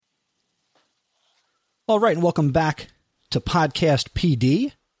All right, and welcome back to Podcast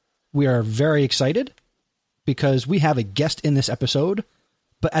PD. We are very excited because we have a guest in this episode,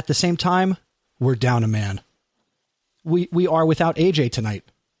 but at the same time, we're down a man. We are without AJ tonight.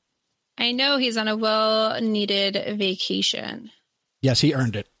 I know he's on a well-needed vacation. Yes, he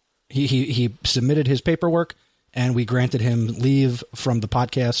earned it. He submitted his paperwork, and we granted him leave from the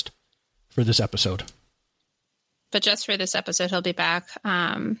podcast for this episode. But just for this episode, he'll be back.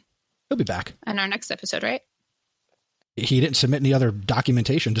 He'll be back. In our next episode, right? He didn't submit any other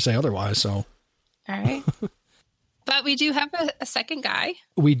documentation to say otherwise, so. All right. But we do have a second guy.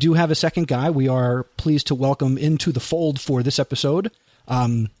 We do have a second guy. We are pleased to welcome into the fold for this episode.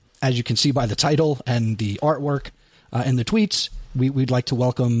 As you can see by the title and the artwork and the tweets, we'd like to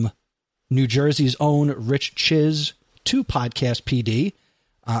welcome New Jersey's own Rich Chiz to Podcast PD.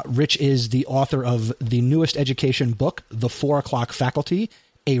 Rich is the author of the newest education book, The 4 O'Clock Faculty,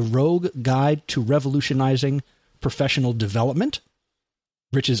 a rogue guide to revolutionizing professional development.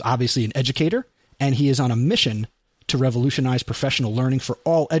 Rich is obviously an educator, and he is on a mission to revolutionize professional learning for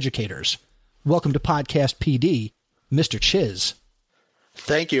all educators. Welcome to Podcast PD, Mr. Chiz.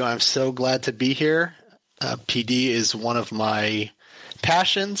 Thank you. I'm so glad to be here. PD is one of my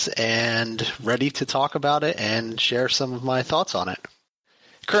passions and ready to talk about it and share some of my thoughts on it.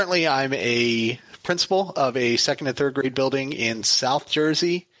 Currently, I'm a principal of a second and third grade building in South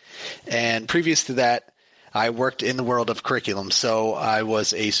Jersey. And previous to that, I worked in the world of curriculum. So I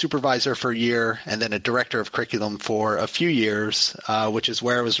was a supervisor for a year and then a director of curriculum for a few years, which is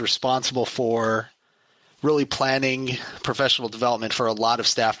where I was responsible for really planning professional development for a lot of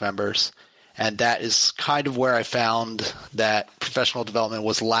staff members. And that is kind of where I found that professional development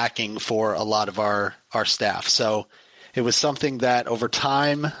was lacking for a lot of our staff. So it was something that over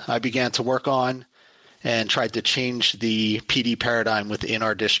time I began to work on and tried to change the PD paradigm within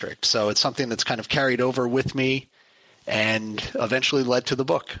our district. So it's something that's kind of carried over with me and eventually led to the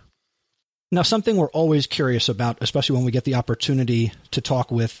book. Now, something we're always curious about, especially when we get the opportunity to talk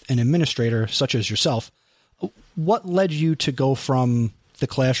with an administrator such as yourself, what led you to go from the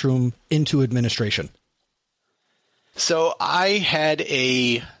classroom into administration? So I had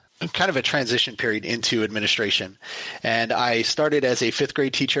a kind of a transition period into administration, and I started as a fifth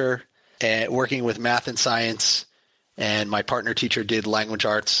grade teacher working with math and science, and my partner teacher did language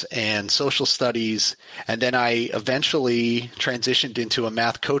arts and social studies, and then I eventually transitioned into a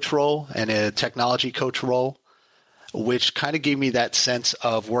math coach role and a technology coach role, which kind of gave me that sense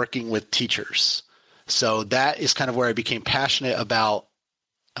of working with teachers. So that is kind of where I became passionate about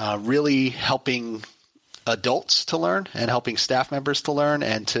really helping adults to learn and helping staff members to learn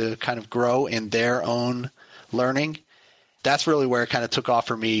and to kind of grow in their own learning. That's really where it kind of took off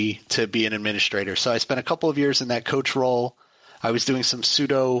for me to be an administrator. So I spent a couple of years in that coach role. I was doing some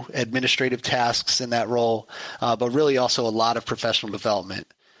pseudo administrative tasks in that role, but really also a lot of professional development.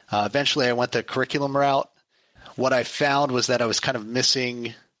 Eventually I went the curriculum route. What I found was that I was kind of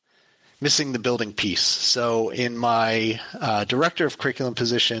missing the building piece. So in my director of curriculum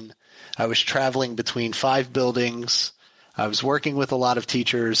position, I was traveling between 5 buildings. I was working with a lot of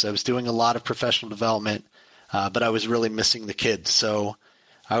teachers. I was doing a lot of professional development, but I was really missing the kids. So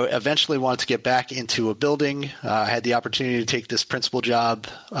I eventually wanted to get back into a building. I had the opportunity to take this principal job,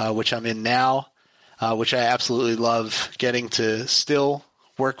 which I'm in now, which I absolutely love, getting to still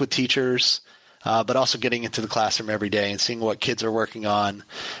work with teachers, but also getting into the classroom every day and seeing what kids are working on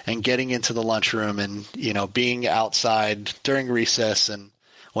and getting into the lunchroom and, being outside during recess and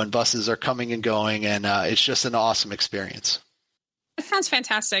when buses are coming and going. And it's just an awesome experience. That sounds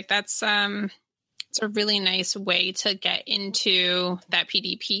fantastic. That's it's a really nice way to get into that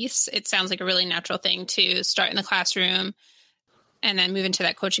PD piece. It sounds like a really natural thing to start in the classroom and then move into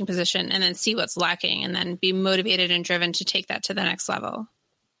that coaching position and then see what's lacking and then be motivated and driven to take that to the next level.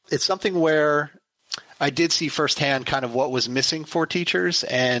 It's something where I did see firsthand kind of what was missing for teachers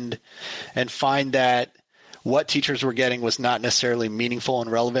and find that what teachers were getting was not necessarily meaningful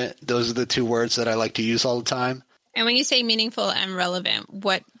and relevant. Those are the 2 words that I like to use all the time. And when you say meaningful and relevant,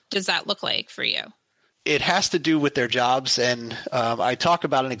 what does that look like for you? It has to do with their jobs. And I talk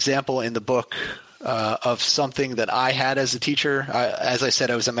about an example in the book of something that I had as a teacher. As I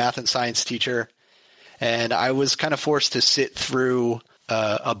said, I was a math and science teacher, and I was kind of forced to sit through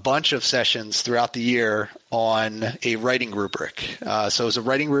a bunch of sessions throughout the year on a writing rubric. So it was a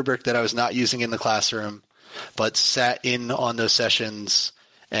writing rubric that I was not using in the classroom, but sat in on those sessions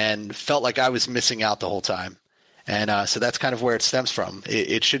and felt like I was missing out the whole time. And so that's kind of where it stems from.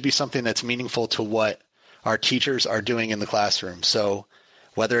 It should be something that's meaningful to what our teachers are doing in the classroom. So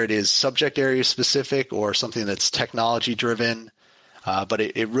whether it is subject area specific or something that's technology driven, but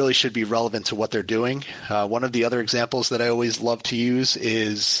it really should be relevant to what they're doing. One of the other examples that I always love to use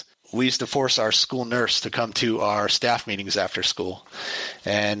is we used to force our school nurse to come to our staff meetings after school.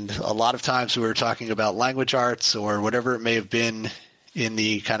 And a lot of times we were talking about language arts or whatever it may have been in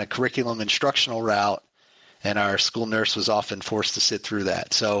the kind of curriculum instructional route, and our school nurse was often forced to sit through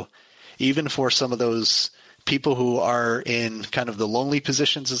that. So even for some of those people who are in kind of the lonely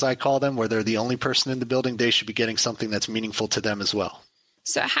positions, as I call them, where they're the only person in the building, they should be getting something that's meaningful to them as well.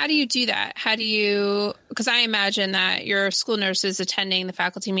 So how do you do that? How do you, because I imagine that your school nurse is attending the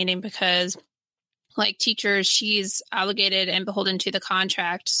faculty meeting because, like teachers, she's obligated and beholden to the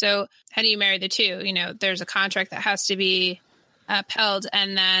contract. So how do you marry the two? You know, there's a contract that has to be upheld,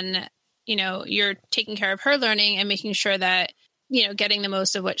 and then, you know, you're taking care of her learning and making sure that, you know, getting the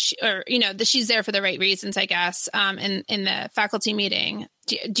most of what she, or, you know, that she's there for the right reasons, I guess, in the faculty meeting.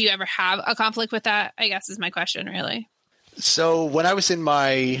 Do you ever have a conflict with that, I guess, is my question, really. So when I was in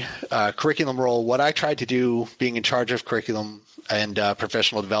my curriculum role, what I tried to do, being in charge of curriculum and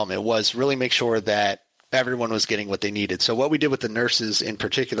professional development, was really make sure that everyone was getting what they needed. So what we did with the nurses in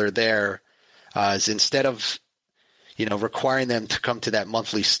particular there is, instead of, you know, requiring them to come to that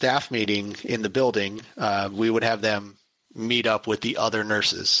monthly staff meeting in the building, we would have them meet up with the other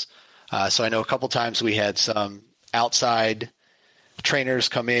nurses. So I know a couple times we had some outside trainers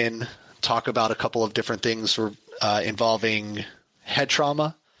come in, talk about a couple of different things involving head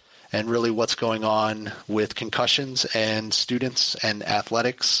trauma and really what's going on with concussions and students and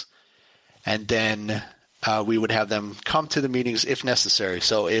athletics. And then we would have them come to the meetings if necessary.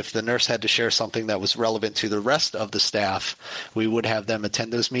 So if the nurse had to share something that was relevant to the rest of the staff, we would have them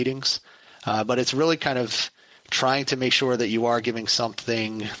attend those meetings. But it's really kind of trying to make sure that you are giving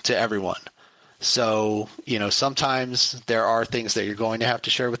something to everyone. So, you know, sometimes there are things that you're going to have to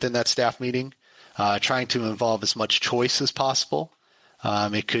share within that staff meeting, trying to involve as much choice as possible.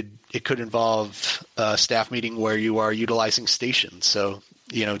 It could involve a staff meeting where you are utilizing stations. So,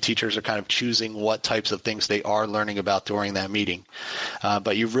 you know, teachers are kind of choosing what types of things they are learning about during that meeting.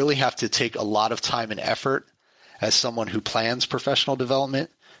 But you really have to take a lot of time and effort as someone who plans professional development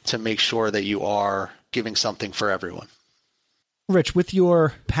to make sure that you are giving something for everyone. Rich, with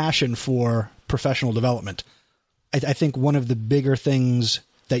your passion for professional development, I think one of the bigger things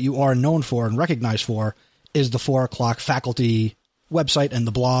that you are known for and recognized for is the 4 O'Clock faculty website and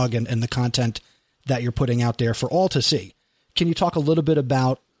the blog and the content that you're putting out there for all to see. Can you talk a little bit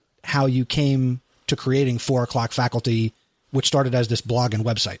about how you came to creating 4 O'Clock faculty, which started as this blog and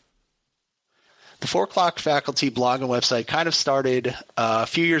website? The 4 O'Clock faculty blog and website kind of started a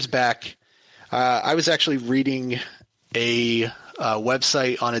few years back. I was actually reading a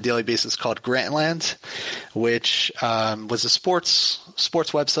website on a daily basis called Grantland, which was a sports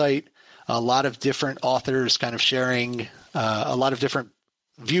website. A lot of different authors kind of sharing a lot of different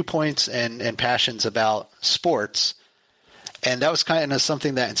viewpoints and passions about sports. And that was kind of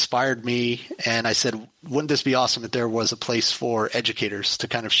something that inspired me. And I said, wouldn't this be awesome if there was a place for educators to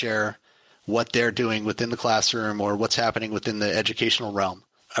kind of share what they're doing within the classroom or what's happening within the educational realm?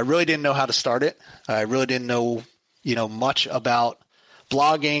 I really didn't know how to start it. I really didn't know, much about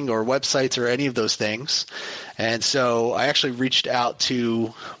blogging or websites or any of those things. And so I actually reached out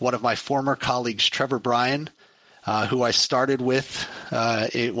to one of my former colleagues, Trevor Bryan, who I started with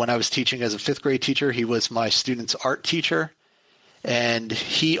when I was teaching as a 5th grade teacher. He was my student's art teacher. And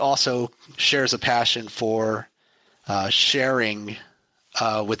he also shares a passion for sharing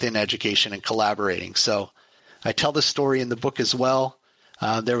within education and collaborating. So I tell this story in the book as well.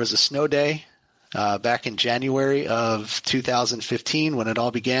 There was a snow day back in January of 2015 when it all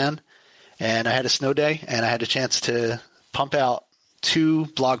began. And I had a snow day, and I had a chance to pump out 2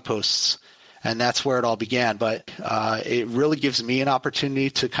 blog posts. And that's where it all began. But it really gives me an opportunity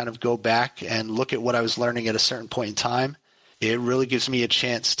to kind of go back and look at what I was learning at a certain point in time. It really gives me a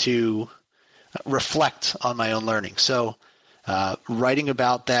chance to reflect on my own learning. So writing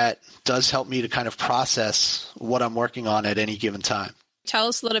about that does help me to kind of process what I'm working on at any given time. Tell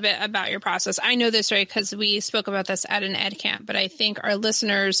us a little bit about your process. I know this, right, because we spoke about this at an ed camp, but I think our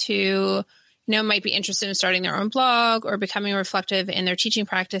listeners who might be interested in starting their own blog or becoming reflective in their teaching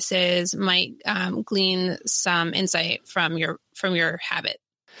practices might glean some insight from your habit.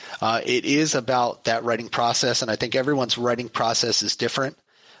 It is about that writing process, and I think everyone's writing process is different.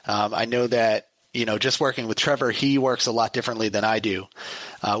 I know that, just working with Trevor, he works a lot differently than I do.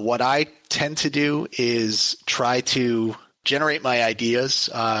 What I tend to do is try to generate my ideas.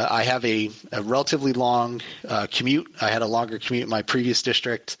 I have a relatively long commute. I had a longer commute in my previous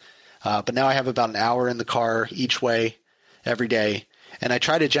district, but now I have about an hour in the car each way every day, and I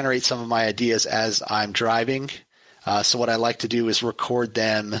try to generate some of my ideas as I'm driving. So what I like to do is record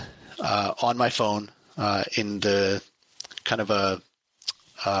them on my phone in the kind of a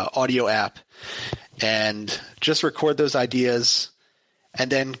audio app, and just record those ideas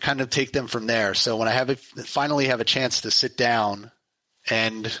and then kind of take them from there. So when I finally have a chance to sit down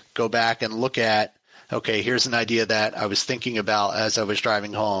and go back and look at, okay, here's an idea that I was thinking about as I was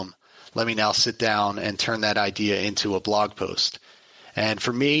driving home. Let me now sit down and turn that idea into a blog post. And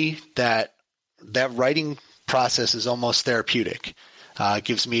for me, that writing process is almost therapeutic. It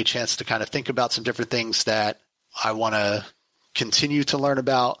gives me a chance to kind of think about some different things that I want to continue to learn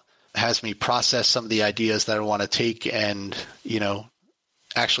about, has me process some of the ideas that I want to take and,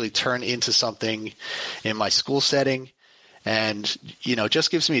 actually turn into something in my school setting. And, just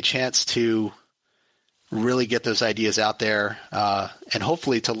gives me a chance to really get those ideas out there and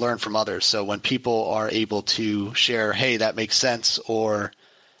hopefully to learn from others. So when people are able to share, hey, that makes sense, or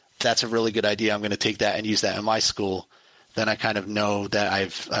that's a really good idea, I'm going to take that and use that in my school, then I kind of know that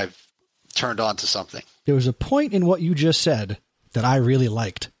I've turned on to something. There was a point in what you just said that I really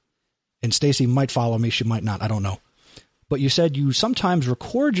liked. And Stacy might follow me, she might not, I don't know. But you said you sometimes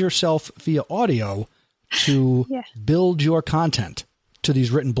record yourself via audio to build your content to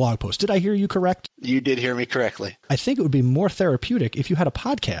these written blog posts. Did I hear you correct? You did hear me correctly. I think it would be more therapeutic if you had a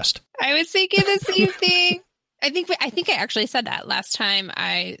podcast. I was thinking the same thing. I think I actually said that last time.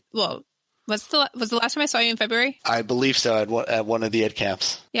 Was the last time I saw you in February? I believe so, at one of the ed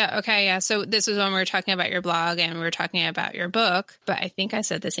camps. Yeah. Okay. Yeah. So this was when we were talking about your blog and we were talking about your book. But I think I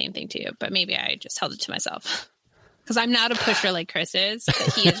said the same thing to you. But maybe I just held it to myself. Because I'm not a pusher like Chris is,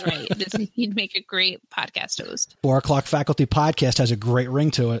 but he is right. He'd make a great podcast host. 4 O'Clock Faculty Podcast has a great ring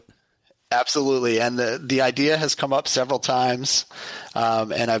to it. Absolutely. And the idea has come up several times.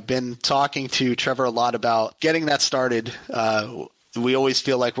 And I've been talking to Trevor a lot about getting that started. We always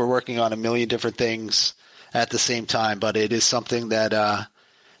feel like we're working on a million different things at the same time, but it is something that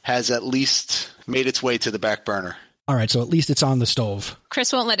has at least made its way to the back burner. All right. So at least it's on the stove.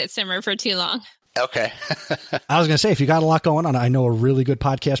 Chris won't let it simmer for too long. Okay. I was going to say, if you got a lot going on, I know a really good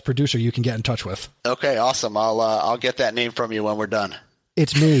podcast producer you can get in touch with. Okay, awesome. I'll get that name from you when we're done.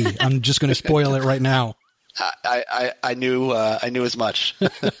 It's me. I'm just going to spoil it right now. I knew as much.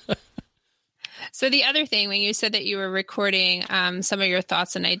 So the other thing, when you said that you were recording some of your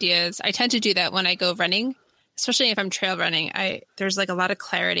thoughts and ideas, I tend to do that when I go running, especially if I'm trail running. There's like a lot of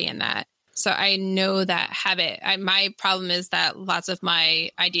clarity in that. So I know that habit. My problem is that lots of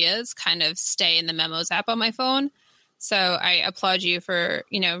my ideas kind of stay in the Memos app on my phone. So I applaud you for,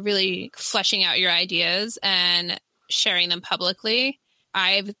 really fleshing out your ideas and sharing them publicly.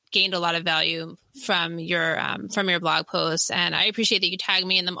 I've gained a lot of value from your blog posts, and I appreciate that you tag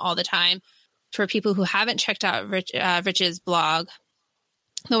me in them all the time. For people who haven't checked out Rich's blog,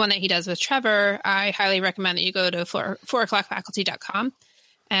 the one that he does with Trevor, I highly recommend that you go to 4o'clockfaculty.com.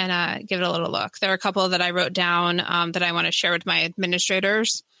 and give it a little look. There are a couple that I wrote down that I want to share with my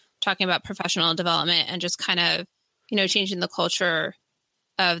administrators, talking about professional development and just kind of, changing the culture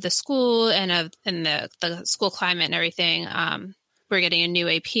of the school and the school climate and everything. We're getting a new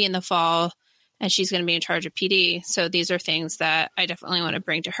AP in the fall, and she's going to be in charge of PD. So these are things that I definitely want to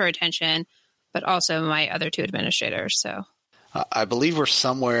bring to her attention, but also my other 2 administrators. So I believe we're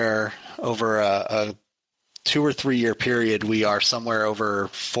somewhere over a 2 or 3 year period. We are somewhere over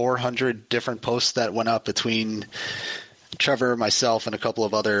 400 different posts that went up between Trevor, myself, and a couple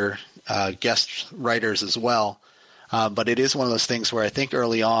of other guest writers as well. But it is one of those things where I think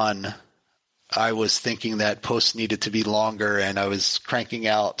early on I was thinking that posts needed to be longer, and I was cranking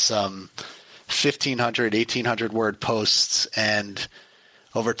out some 1,500, 1,800 word posts. And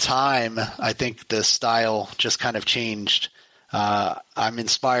over time, I think the style just kind of changed. I'm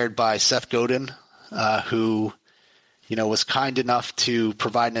inspired by Seth Godin, who, was kind enough to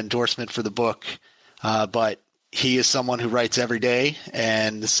provide an endorsement for the book. But he is someone who writes every day,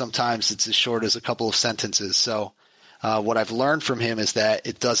 and sometimes it's as short as a couple of sentences. So what I've learned from him is that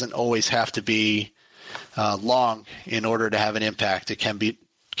it doesn't always have to be long in order to have an impact. It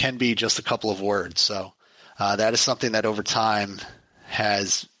can be just a couple of words. So that is something that over time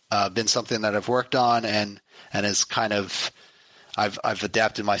has been something that I've worked on, and has kind of I've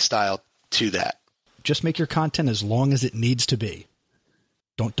adapted my style to that. Just make your content as long as it needs to be.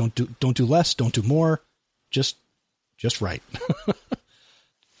 Don't do less. Don't do more. Just write.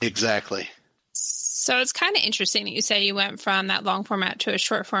 Exactly. So it's kind of interesting that you say you went from that long format to a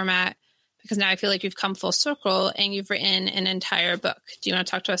short format, because now I feel like you've come full circle and you've written an entire book. Do you want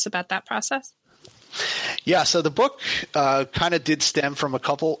to talk to us about that process? Yeah, so the book kind of did stem from a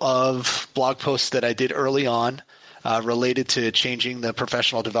couple of blog posts that I did early on. related to changing the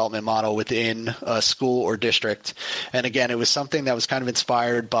professional development model within a school or district. And again, it was something that was kind of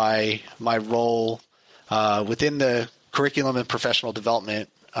inspired by my role within the curriculum and professional development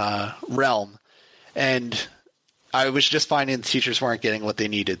realm. And I was just finding the teachers weren't getting what they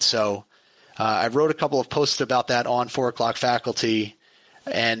needed. So I wrote a couple of posts about that on 4 O'Clock Faculty,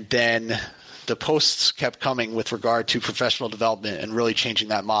 and then the posts kept coming with regard to professional development and really changing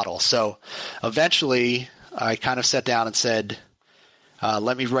that model. So eventually I kind of sat down and said,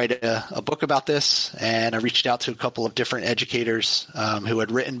 let me write a book about this. And I reached out to a couple of different educators who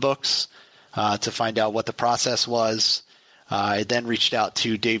had written books to find out what the process was. I then reached out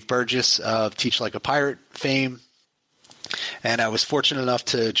to Dave Burgess of Teach Like a Pirate fame. And I was fortunate enough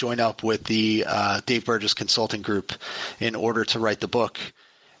to join up with the Dave Burgess Consulting Group in order to write the book.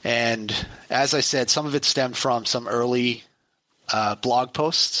 And as I said, some of it stemmed from some early blog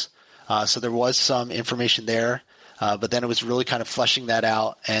posts. So there was some information there, but then it was really kind of fleshing that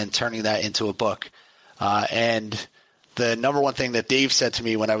out and turning that into a book. And the number one thing that Dave said to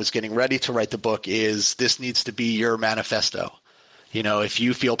me when I was getting ready to write the book is, this needs to be your manifesto. You know, if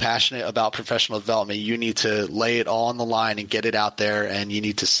you feel passionate about professional development, you need to lay it all on the line and get it out there, and you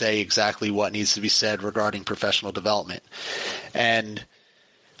need to say exactly what needs to be said regarding professional development. And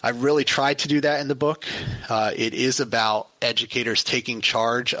I really tried to do that in the book. It is about educators taking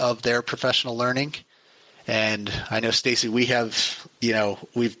charge of their professional learning. And I know, Stacy, we've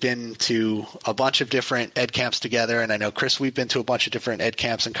been to a bunch of different ed camps together. And I know, Chris, we've been to a bunch of different ed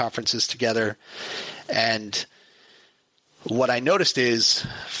camps and conferences together. And what I noticed is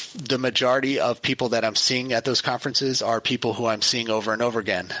the majority of people that I'm seeing at those conferences are people who I'm seeing over and over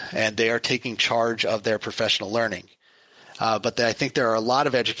again, and they are taking charge of their professional learning. But I think there are a lot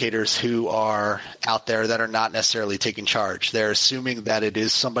of educators who are out there that are not necessarily taking charge. They're assuming that it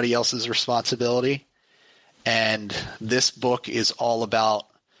is somebody else's responsibility. And this book is all about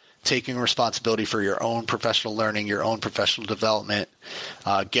taking responsibility for your own professional learning, your own professional development,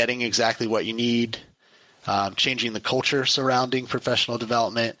 getting exactly what you need, changing the culture surrounding professional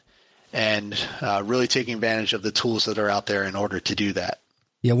development, and really taking advantage of the tools that are out there in order to do that.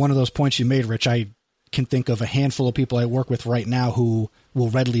 Yeah, one of those points you made, Rich, I can think of a handful of people I work with right now who will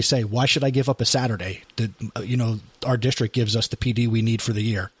readily say, why should I give up a Saturday? Our district gives us the PD we need for the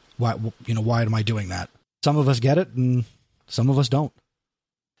year. Why am I doing that? Some of us get it and some of us don't.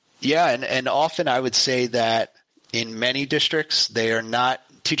 Yeah, and often I would say that in many districts,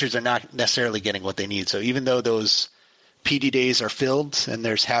 teachers are not necessarily getting what they need. So even though those PD days are filled and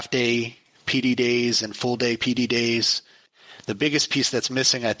there's half-day PD days and full-day PD days, the biggest piece that's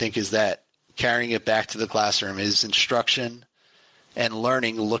missing, I think, is that carrying it back to the classroom is instruction and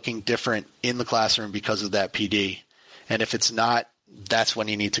learning looking different in the classroom because of that PD. And if it's not, that's when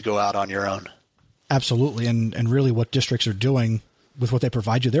you need to go out on your own. Absolutely. And really what districts are doing with what they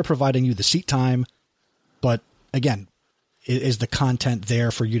provide you, they're providing you the seat time. But again, is the content there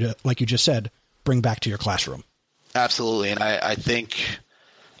for you to, like you just said, bring back to your classroom? Absolutely. And I think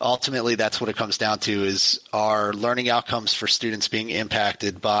ultimately that's what it comes down to, is our learning outcomes for students being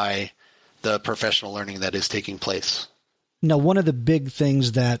impacted by the professional learning that is taking place. Now, one of the big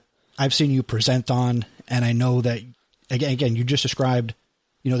things that I've seen you present on, and I know that, again, you just described,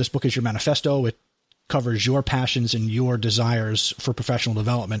 this book is your manifesto. It covers your passions and your desires for professional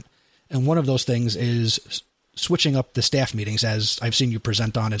development. And one of those things is switching up the staff meetings, as I've seen you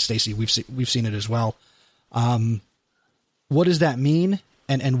present on, and Stacy, we've seen it as well. What does that mean,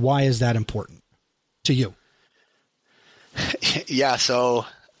 and why is that important to you? Yeah, so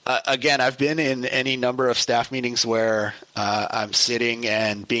again, I've been in any number of staff meetings where I'm sitting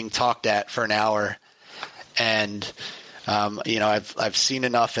and being talked at for an hour, and I've seen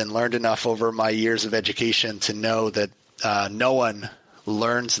enough and learned enough over my years of education to know that no one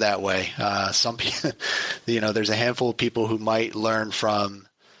learns that way. Some people, there's a handful of people who might learn from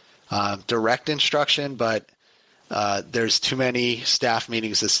direct instruction, but there's too many staff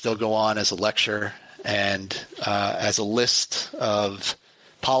meetings that still go on as a lecture and as a list of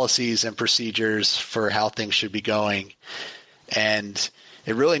policies and procedures for how things should be going. And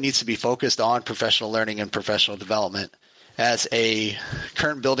it really needs to be focused on professional learning and professional development. As a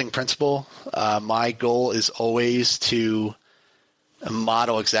current building principal, my goal is always to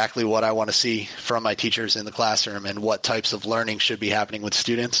model exactly what I want to see from my teachers in the classroom and what types of learning should be happening with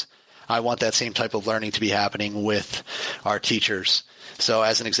students. I want that same type of learning to be happening with our teachers. So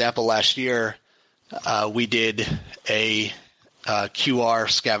as an example, last year, we did a QR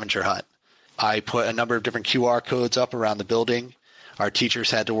scavenger hunt. I put a number of different QR codes up around the building. Our teachers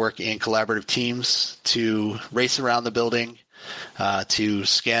had to work in collaborative teams to race around the building, to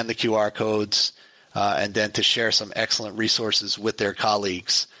scan the QR codes, and then to share some excellent resources with their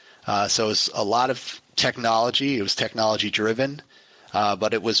colleagues. So it was a lot of technology. It was technology driven,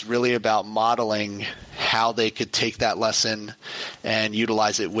 but it was really about modeling how they could take that lesson and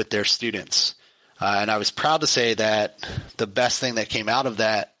utilize it with their students. And I was proud to say that the best thing that came out of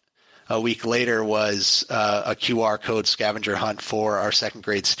that a week later was a QR code scavenger hunt for our second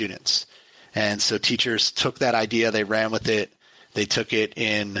grade students. And so teachers took that idea, they ran with it, they took it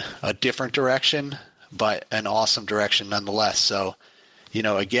in a different direction, but an awesome direction nonetheless. So,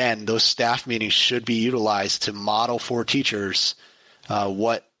 again, those staff meetings should be utilized to model for teachers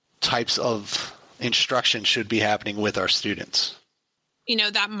what types of instruction should be happening with our students.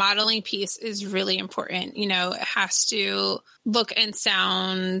 That modeling piece is really important. It has to look and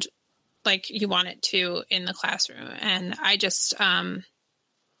sound like you want it to in the classroom. And I just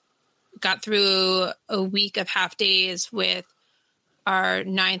got through a week of half days with our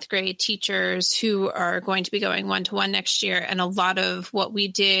 9th grade teachers who are going to be going 1-to-1 next year. And a lot of what we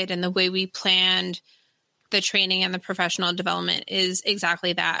did and the way we planned the training and the professional development is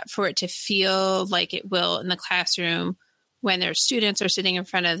exactly that, for it to feel like it will in the classroom when their students are sitting in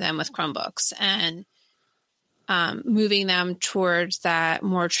front of them with Chromebooks, and moving them towards that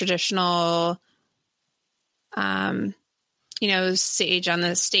more traditional, sage on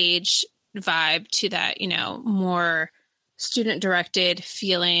the stage vibe to that, more student-directed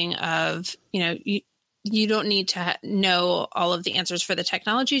feeling of, you don't need to know all of the answers for the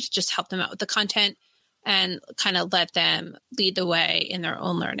technology to just help them out with the content and kind of let them lead the way in their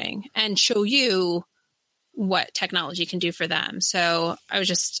own learning and show you what technology can do for them. So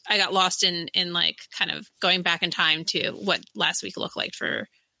I got lost in like kind of going back in time to what last week looked like for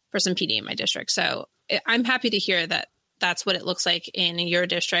some PD in my district. So I'm happy to hear that that's what it looks like in your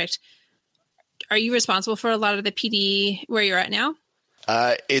district. Are you responsible for a lot of the PD where you're at now?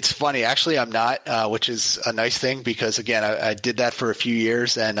 It's funny. Actually, I'm not, which is a nice thing because, again, I did that for a few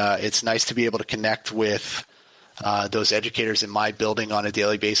years, and it's nice to be able to connect with those educators in my building on a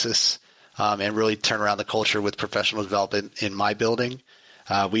daily basis and really turn around the culture with professional development in my building.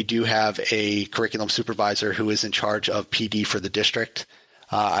 We do have a curriculum supervisor who is in charge of PD for the district.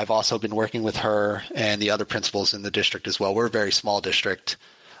 I've also been working with her and the other principals in the district as well. We're a very small district,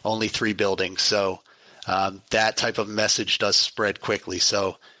 only 3 buildings. So that type of message does spread quickly.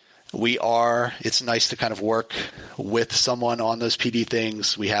 So it's nice to kind of work with someone on those PD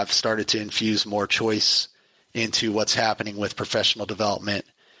things. We have started to infuse more choice into what's happening with professional development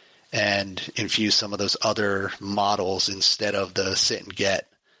and infuse some of those other models instead of the sit and get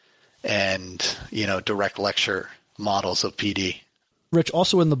and, direct lecture models of PD. Rich,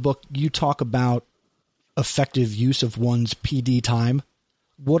 also in the book, you talk about effective use of one's PD time.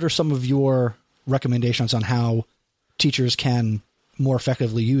 What are some of your recommendations on how teachers can more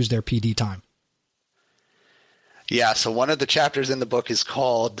effectively use their PD time? Yeah, so one of the chapters in the book is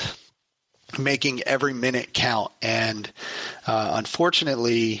called Making Every Minute Count. And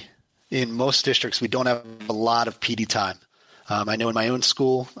unfortunately, in most districts, we don't have a lot of PD time. I know in my own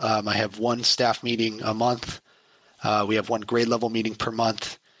school, I have one staff meeting a month. We have one grade level meeting per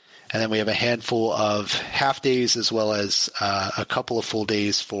month. And then we have a handful of half days as well as a couple of full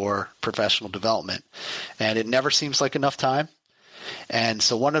days for professional development. And it never seems like enough time. And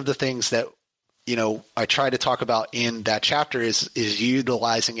so one of the things that, I try to talk about in that chapter is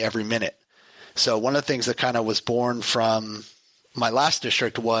utilizing every minute. So one of the things that kind of was born from my last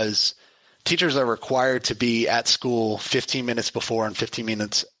district was teachers are required to be at school 15 minutes before and 15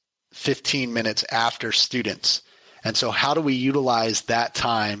 minutes after students. And so how do we utilize that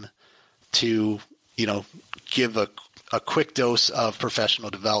time to, give a quick dose of professional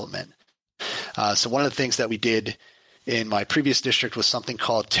development? So one of the things that we did in my previous district was something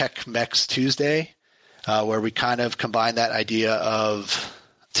called Tech Mex Tuesday, where we kind of combined that idea of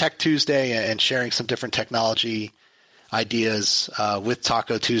Tech Tuesday and sharing some different technology ideas with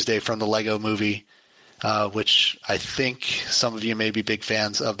Taco Tuesday from the Lego Movie, which I think some of you may be big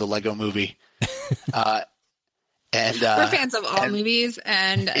fans of the Lego Movie. And we're fans of all movies,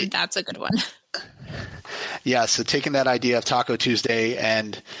 and that's a good one. Yeah, so taking that idea of Taco Tuesday,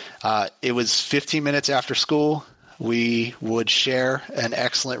 and it was 15 minutes after school, we would share an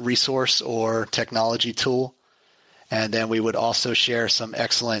excellent resource or technology tool, and then we would also share some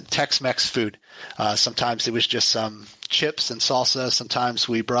excellent Tex-Mex food. Sometimes it was just some chips and salsa. Sometimes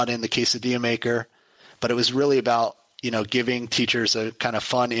we brought in the quesadilla maker, but it was really about, giving teachers a kind of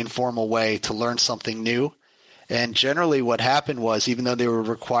fun, informal way to learn something new. And generally what happened was, even though they were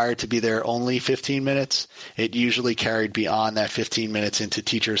required to be there only 15 minutes, it usually carried beyond that 15 minutes into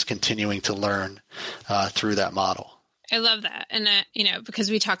teachers continuing to learn through that model. I love that. And,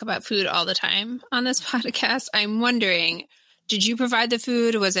 because we talk about food all the time on this podcast, I'm wondering, did you provide the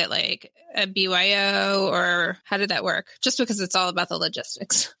food? Was it like a BYO, or how did that work? Just because it's all about the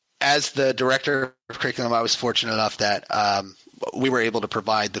logistics. As the director of curriculum, I was fortunate enough that we were able to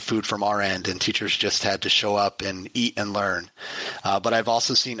provide the food from our end, and teachers just had to show up and eat and learn. But I've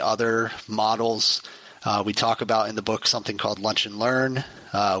also seen other models. We talk about in the book something called Lunch and Learn,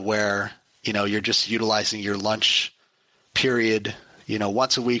 where, you're just utilizing your lunch period,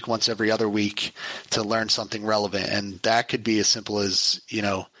 once a week, once every other week to learn something relevant. And that could be as simple as,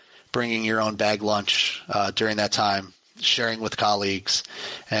 bringing your own bag lunch during that time, sharing with colleagues,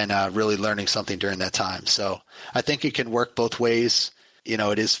 and really learning something during that time. So I think it can work both ways.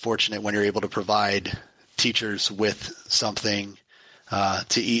 It is fortunate when you're able to provide teachers with something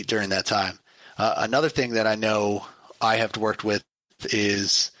to eat during that time. Another thing that I know I have worked with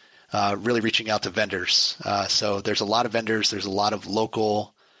is really reaching out to vendors. So there's a lot of vendors. There's a lot of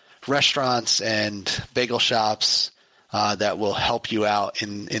local restaurants and bagel shops that will help you out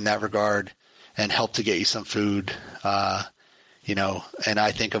in that regard and help to get you some food. And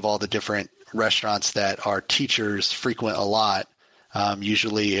I think of all the different restaurants that our teachers frequent a lot.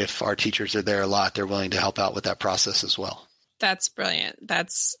 Usually if our teachers are there a lot, they're willing to help out with that process as well. That's brilliant.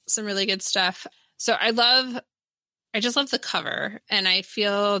 That's some really good stuff. So I just love the cover, and I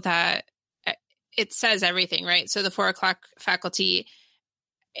feel that it says everything, right? So the 4 o'clock faculty,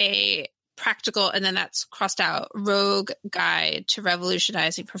 a practical, and then that's crossed out, rogue guide to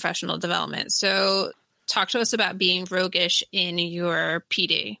revolutionizing professional development. So talk to us about being roguish in your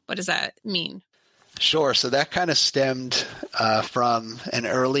PD. What does that mean? Sure. So that kind of stemmed from an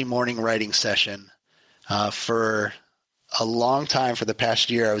early morning writing session. For a long time, for the past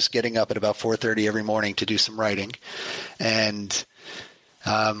year, I was getting up at about 4:30 every morning to do some writing. And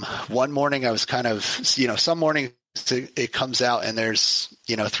one morning I was kind of, some mornings it comes out and there's,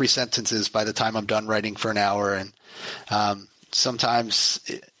 3 sentences by the time I'm done writing for an hour. And sometimes,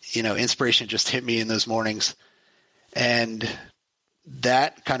 inspiration just hit me in those mornings. And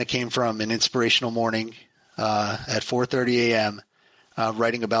that kind of came from an inspirational morning at 4:30 a.m.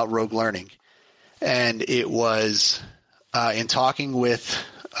 Writing about rogue learning. And it was in talking with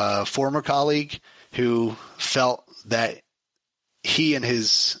a former colleague who felt that he and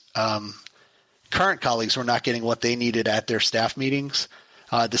his current colleagues were not getting what they needed at their staff meetings,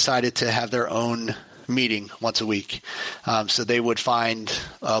 decided to have their own meeting once a week. So they would find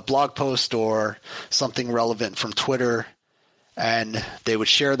a blog post or something relevant from Twitter, and they would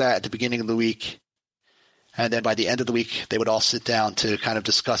share that at the beginning of the week. And then by the end of the week, they would all sit down to kind of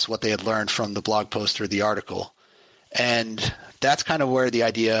discuss what they had learned from the blog post or the article. And that's kind of where the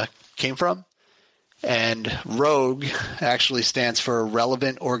idea came from. And ROGUE actually stands for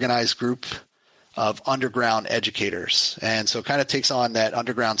Relevant Organized Group of Underground Educators. And so it kind of takes on that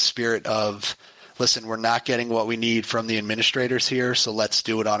underground spirit of, listen, we're not getting what we need from the administrators here, so let's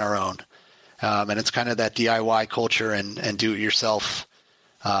do it on our own. And it's kind of that DIY culture and do it yourself.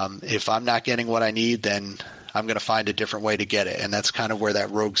 If I'm not getting what I need, then I'm going to find a different way to get it. And that's kind of where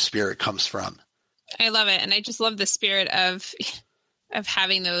that rogue spirit comes from. I love it. And I just love the spirit of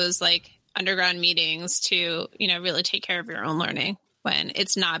having those like underground meetings to, really take care of your own learning when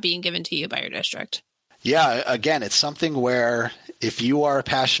it's not being given to you by your district. Yeah, again, it's something where if you are a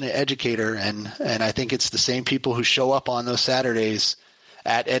passionate educator, and I think it's the same people who show up on those Saturdays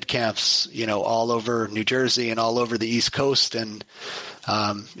at ed camps, all over New Jersey and all over the East Coast. And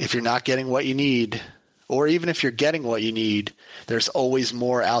if you're not getting what you need, or even if you're getting what you need, there's always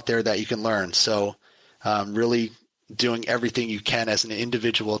more out there that you can learn. So really doing everything you can as an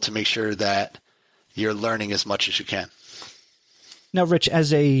individual to make sure that you're learning as much as you can. Now, Rich,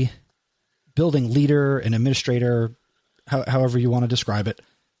 as a building leader, an administrator, however you want to describe it,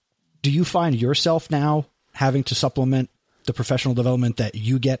 do you find yourself now having to supplement the professional development that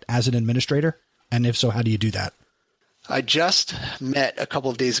you get as an administrator? And if so, how do you do that? I just met a couple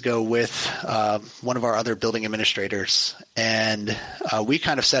of days ago with one of our other building administrators, and we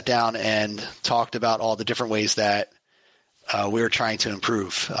kind of sat down and talked about all the different ways that we were trying to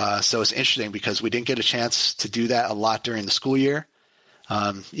improve. So it's interesting because we didn't get a chance to do that a lot during the school year,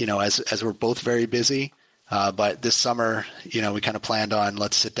 as we're both very busy. But this summer, we kind of planned on,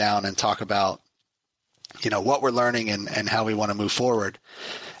 let's sit down and talk about, what we're learning and how we want to move forward.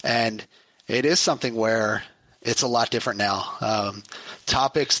 And it is something where it's a lot different now.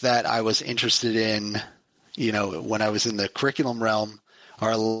 Topics that I was interested in, when I was in the curriculum realm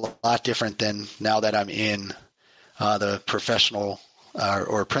are a lot different than now that I'm in the professional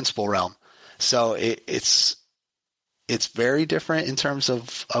or principal realm. So it's very different in terms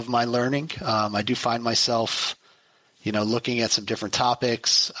of my learning. I do find myself, looking at some different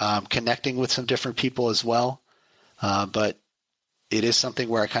topics, connecting with some different people as well. But it is something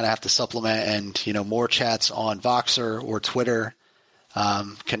where I kind of have to supplement and, more chats on Voxer or Twitter,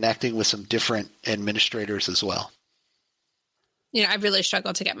 connecting with some different administrators as well. I've really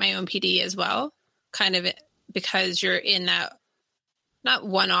struggled to get my own PD as well, kind of because you're in that not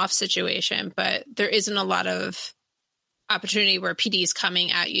one-off situation, but there isn't a lot of opportunity where PD is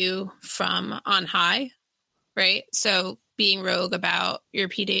coming at you from on high, right? So being rogue about your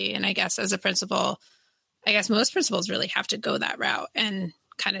PD, and I guess as a principal, most principals really have to go that route and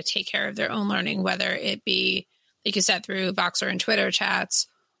kind of take care of their own learning, whether it be, like you said, through Voxer and Twitter chats,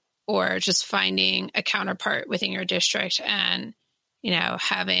 or just finding a counterpart within your district and,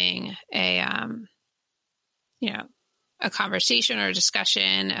 having a conversation or a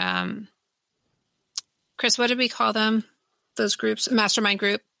discussion. Chris, what did we call them? Those groups, mastermind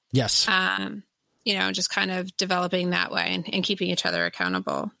group. Yes. Just kind of developing that way and keeping each other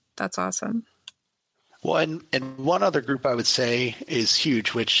accountable. That's awesome. Well, and one other group I would say is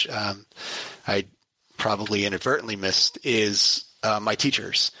huge, which I probably inadvertently missed, is my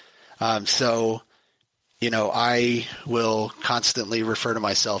teachers. So, I will constantly refer to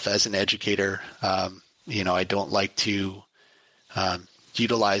myself as an educator. I don't like to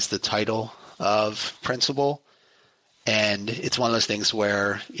utilize the title of principal. And it's one of those things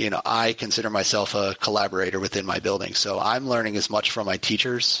where, I consider myself a collaborator within my building. So I'm learning as much from my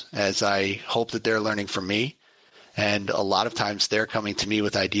teachers as I hope that they're learning from me. And a lot of times they're coming to me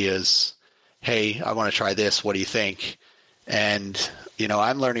with ideas. Hey, I want to try this. What do you think? And,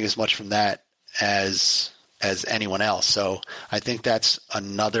 I'm learning as much from that as anyone else. So I think that's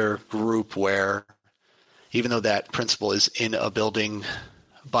another group where, even though that principal is in a building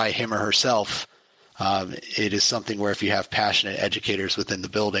by him or herself, it is something where if you have passionate educators within the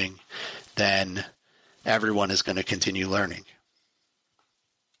building, then everyone is going to continue learning.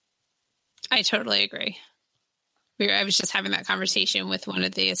 I totally agree. I was just having that conversation with one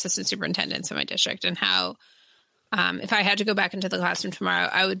of the assistant superintendents in my district, and how if I had to go back into the classroom tomorrow,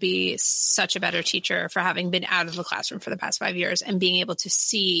 I would be such a better teacher for having been out of the classroom for the past 5 years and being able to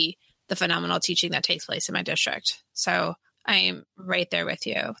see the phenomenal teaching that takes place in my district. So I am right there with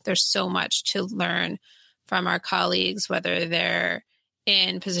you. There's so much to learn from our colleagues, whether they're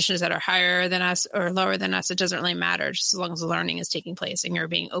in positions that are higher than us or lower than us. It doesn't really matter, just as long as the learning is taking place and you're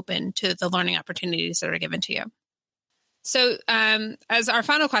being open to the learning opportunities that are given to you. So as our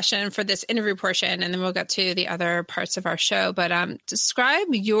final question for this interview portion, and then we'll get to the other parts of our show, but describe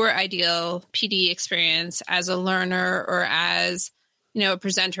your ideal PD experience as a learner or as, a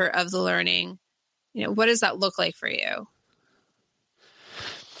presenter of the learning. What does that look like for you?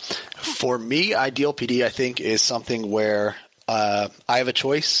 For me, ideal PD, I think, is something where I have a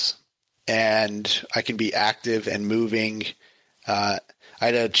choice and I can be active and moving. I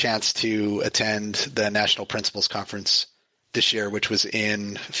had a chance to attend the National Principals Conference this year, which was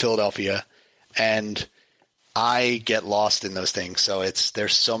in Philadelphia, and I get lost in those things. So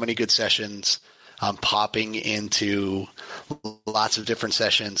there's so many good sessions. I'm popping into lots of different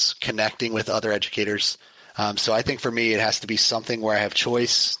sessions, connecting with other educators. So I think for me, it has to be something where I have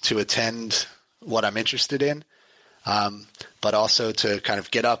choice to attend what I'm interested in, but also to kind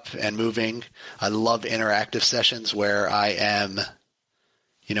of get up and moving. I love interactive sessions where I am,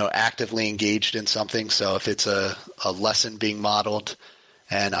 actively engaged in something. So if it's a lesson being modeled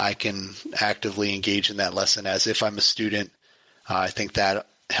and I can actively engage in that lesson as if I'm a student, I think that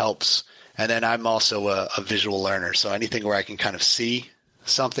helps. And then I'm also a visual learner. So anything where I can kind of see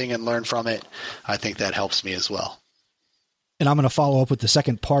something and learn from it, I think that helps me as well. And I'm going to follow up with the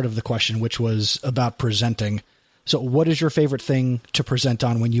second part of the question, which was about presenting. So what is your favorite thing to present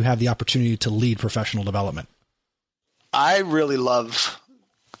on when you have the opportunity to lead professional development? I really love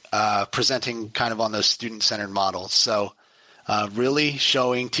presenting kind of on those student-centered models. So really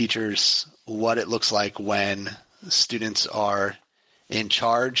showing teachers what it looks like when students are in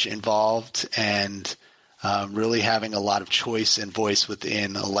charge, involved, and really having a lot of choice and voice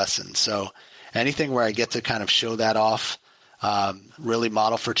within a lesson. So anything where I get to kind of show that off, really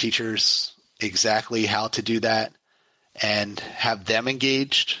model for teachers exactly how to do that and have them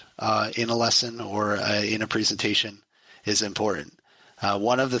engaged in a lesson or in a presentation is important.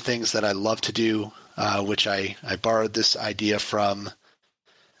 One of the things that I love to do, which I borrowed this idea from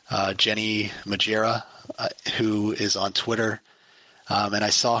Jenny Majera, who is on Twitter, and I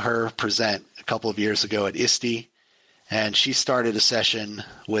saw her present a couple of years ago at ISTE, and she started a session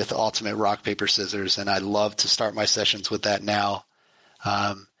with Ultimate Rock, Paper, Scissors, and I love to start my sessions with that now.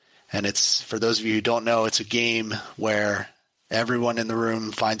 And it's, for those of you who don't know, it's a game where everyone in the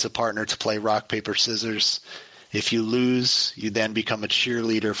room finds a partner to play rock, paper, scissors, If you lose, you then become a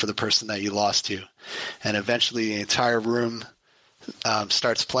cheerleader for the person that you lost to. And eventually the entire room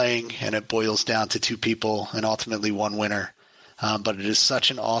starts playing, and it boils down to 2 people and ultimately 1 winner. But it is such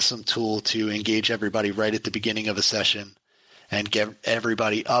an awesome tool to engage everybody right at the beginning of a session and get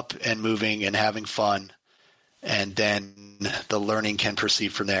everybody up and moving and having fun. And then the learning can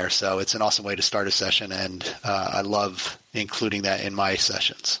proceed from there. So it's an awesome way to start a session, and I love including that in my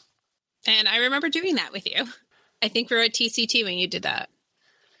sessions. And I remember doing that with you. I think we were at TCT when you did that.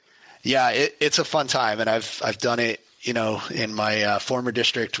 Yeah, it's a fun time, and I've done it, in my former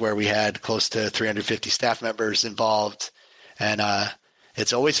district where we had close to 350 staff members involved, and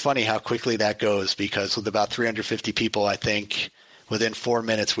it's always funny how quickly that goes, because with about 350 people, I think within 4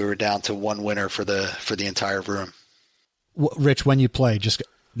 minutes we were down to 1 winner for the entire room. Rich, when you play, just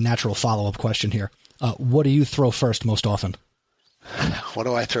natural follow-up question here. What do you throw first most often? What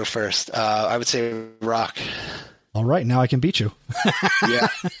do I throw first? I would say rock. All right, now I can beat you. Yeah.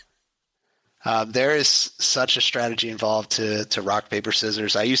 There is such a strategy involved to rock, paper,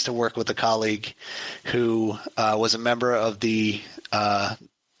 scissors. I used to work with a colleague who was a member of the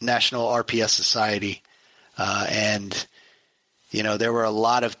National RPS Society, and there were a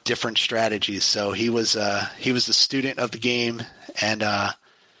lot of different strategies. So he was a student of the game, and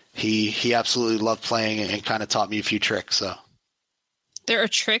he absolutely loved playing and kind of taught me a few tricks. So there are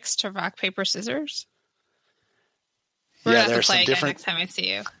tricks to rock, paper, scissors. We're gonna have to play again next time I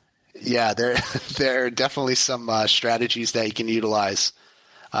see you. Yeah, there are definitely some strategies that you can utilize.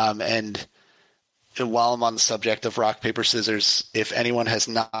 And while I'm on the subject of rock, paper, scissors, if anyone has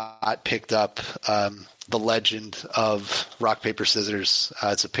not picked up The Legend of Rock, Paper, Scissors,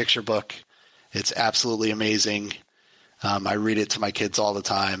 it's a picture book. It's absolutely amazing. I read it to my kids all the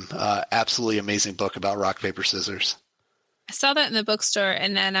time. Absolutely amazing book about rock, paper, scissors. I saw that in the bookstore,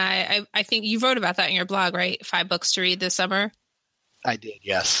 and then I think you wrote about that in your blog, right? 5 books to read this summer. I did,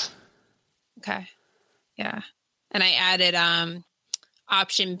 yes. Okay. Yeah. And I added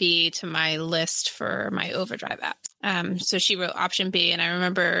option B to my list for my Overdrive app. So she wrote option B, and I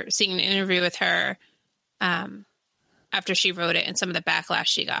remember seeing an interview with her after she wrote it and some of the backlash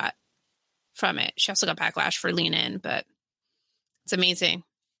she got from it. She also got backlash for Lean In, but it's amazing.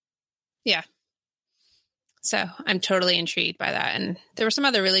 Yeah. So I'm totally intrigued by that. And there were some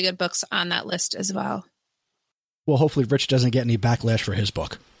other really good books on that list as well. Well, hopefully Rich doesn't get any backlash for his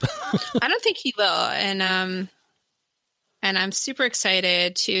book. I don't think he will. And I'm super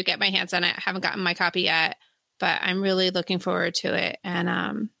excited to get my hands on it. I haven't gotten my copy yet, but I'm really looking forward to it.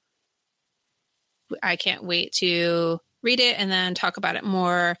 And I can't wait to read it and then talk about it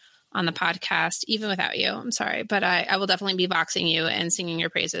more on the podcast, even without you. I'm sorry, but I will definitely be voxing you and singing your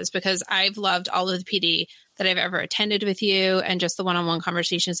praises, because I've loved all of the PD that I've ever attended with you and just the one-on-one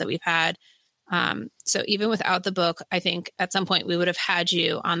conversations that we've had. So even without the book, I think at some point we would have had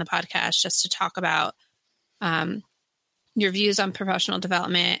you on the podcast just to talk about your views on professional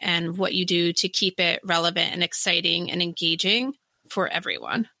development and what you do to keep it relevant and exciting and engaging for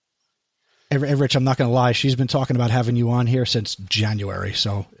everyone. Hey, Rich, I'm not going to lie. She's been talking about having you on here since January.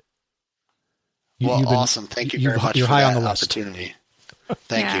 So, awesome. Thank you very much for high that on the list. Opportunity.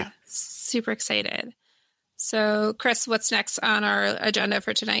 Thank you. Super excited. So, Chris, what's next on our agenda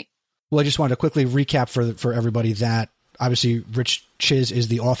for tonight? Well, I just wanted to quickly recap for everybody that obviously Rich Chiz is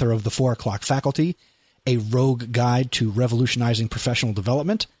the author of The 4 O'Clock Faculty, a rogue guide to revolutionizing professional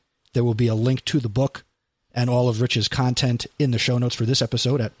development. There will be a link to the book and all of Rich's content in the show notes for this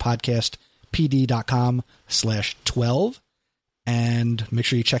episode at podcastpd.com/12. And make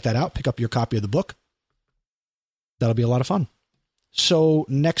sure you check that out. Pick up your copy of the book. That'll be a lot of fun. So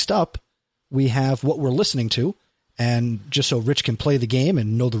next up, we have what we're listening to. And just so Rich can play the game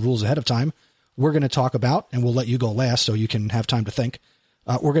and know the rules ahead of time, we're going to talk about, and we'll let you go last so you can have time to think.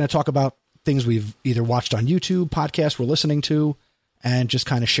 We're going to talk about things we've either watched on YouTube, podcasts we're listening to, and just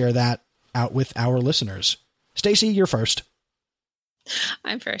kind of share that out with our listeners. Stacy, you're first.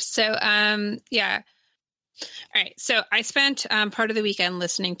 I'm first. So, yeah. All right. So I spent part of the weekend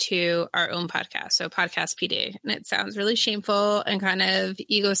listening to our own podcast, so Podcast PD. And it sounds really shameful and kind of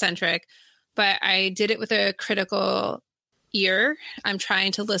egocentric, but I did it with a critical ear. I'm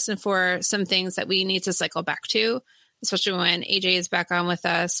trying to listen for some things that we need to cycle back to, especially when AJ is back on with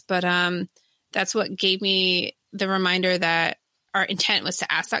us. But that's what gave me the reminder that our intent was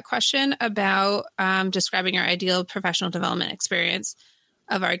to ask that question about describing our ideal professional development experience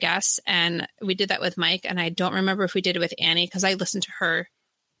of our guests. And we did that with Mike. And I don't remember if we did it with Annie, because I listened to her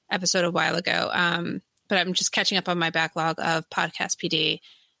episode a while ago. But I'm just catching up on my backlog of Podcast PD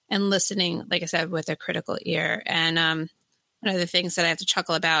and listening, like I said, with a critical ear. And one of the things that I have to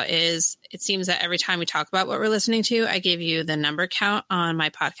chuckle about is it seems that every time we talk about what we're listening to, I give you the number count on my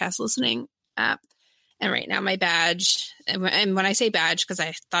podcast listening app. And right now my badge, and when I say badge, because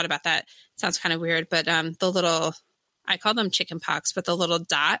I thought about that, it sounds kind of weird, but the little, I call them chicken pox, but the little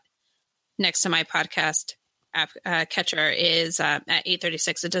dot next to my podcast app catcher is at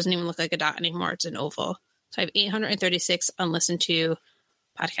 836. It doesn't even look like a dot anymore. It's an oval. So I have 836 unlistened to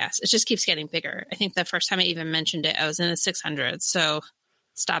podcasts. It just keeps getting bigger. I think the first time I even mentioned it, I was in the 600s. So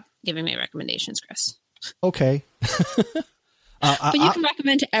stop giving me recommendations, Chris. Okay. But you can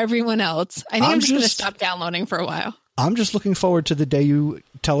recommend to everyone else. I think I'm just going to stop downloading for a while. I'm just looking forward to the day you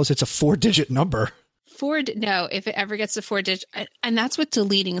tell us it's a 4-digit number. No, if it ever gets to 4-digit, and that's with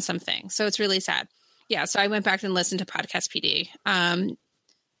deleting something. So it's really sad. Yeah. So I went back and listened to Podcast PD.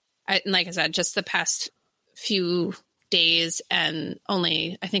 Like I said, just the past few days, and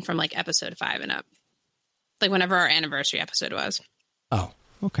only I think from like episode 5 and up, like whenever our anniversary episode was. Oh,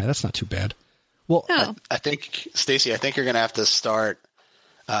 okay. That's not too bad. Well, no. I think, Stacey, I think you're going to have to start,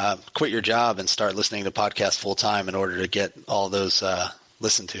 quit your job and start listening to podcasts full time in order to get all those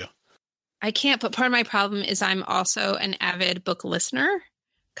listened to. I can't, but part of my problem is I'm also an avid book listener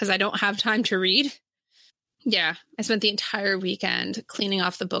because I don't have time to read. Yeah, I spent the entire weekend cleaning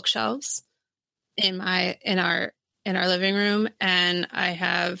off the bookshelves in our living room, and I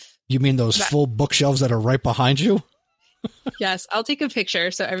have. You mean those full bookshelves that are right behind you? Yes, I'll take a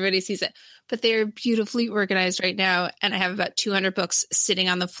picture so everybody sees it. But they're beautifully organized right now, and I have about 200 books sitting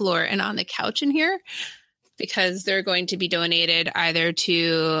on the floor and on the couch in here because they're going to be donated either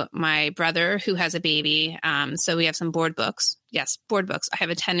to my brother who has a baby. So we have some board books. Yes, board books. I have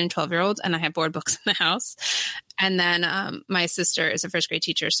a 10 and 12-year-old, and I have board books in the house. And then my sister is a first grade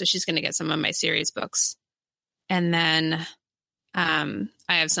teacher, so she's going to get some of my series books. And then I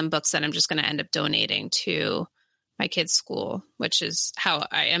have some books that I'm just going to end up donating to my kids' school, which is how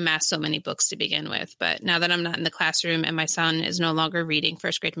I amassed so many books to begin with. But now that I'm not in the classroom and my son is no longer reading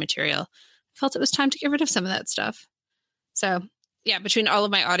first grade material, I felt it was time to get rid of some of that stuff. So yeah, between all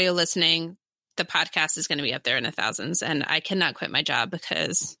of my audio listening, the podcast is going to be up there in the thousands, and I cannot quit my job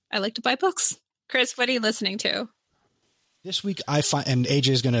because I like to buy books. Chris, what are you listening to? This week I find, and AJ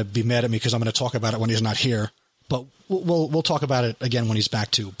is going to be mad at me because I'm going to talk about it when he's not here, but we'll talk about it again when he's back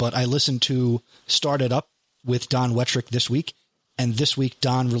too. But I listened to Start It Up with Don Wettrick this week. And this week,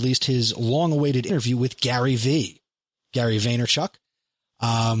 Don released his long-awaited interview with Gary Vaynerchuk.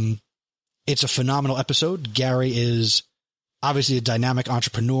 It's a phenomenal episode. Gary is obviously a dynamic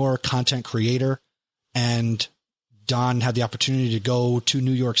entrepreneur, content creator, and Don had the opportunity to go to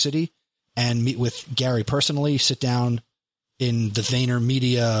New York City and meet with Gary personally, sit down in the Vayner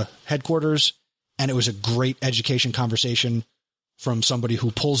Media headquarters, and it was a great education conversation from somebody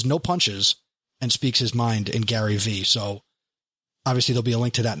who pulls no punches and speaks his mind in Gary V. So obviously there'll be a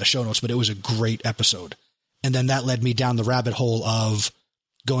link to that in the show notes, but it was a great episode. And then that led me down the rabbit hole of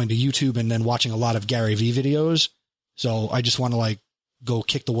going to YouTube and then watching a lot of Gary V videos. So I just want to go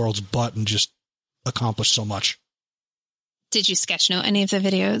kick the world's butt and just accomplish so much. Did you sketchnote any of the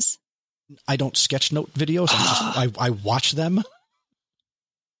videos? I don't sketchnote videos. I watch them.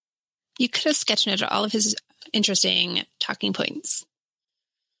 You could have sketchnoted all of his interesting talking points.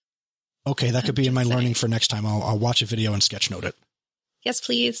 Okay, that could be in my learning for next time. I'll watch a video and sketchnote it. Yes,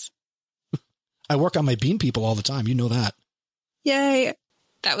 please. I work on my Bean People all the time. You know that. Yay.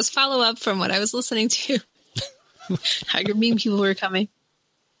 That was follow-up from what I was listening to. How your Bean People were coming.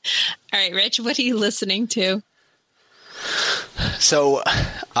 All right, Rich, what are you listening to? So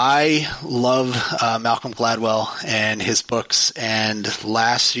I love Malcolm Gladwell and his books. And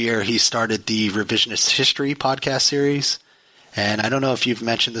last year he started the Revisionist History podcast series. And I don't know if you've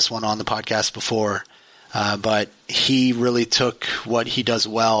mentioned this one on the podcast before, but he really took what he does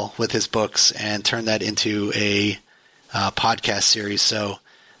well with his books and turned that into a podcast series. So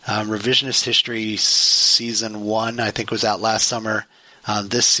Revisionist History Season 1, I think, was out last summer.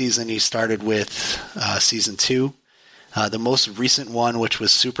 This season he started with Season 2. The most recent one, which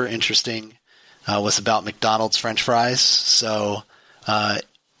was super interesting, was about McDonald's French fries. So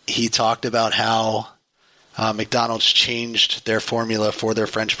he talked about how McDonald's changed their formula for their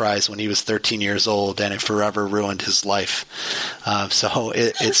French fries when he was 13 years old, and it forever ruined his life. So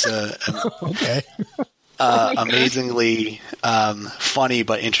it's okay. Amazingly funny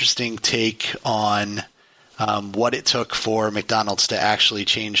but interesting take on what it took for McDonald's to actually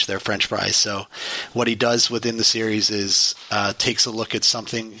change their French fries. So what he does within the series is takes a look at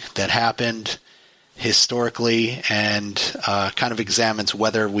something that happened historically and kind of examines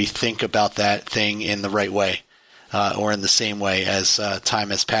whether we think about that thing in the right way or in the same way as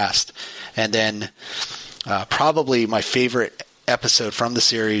time has passed. And then probably my favorite episode from the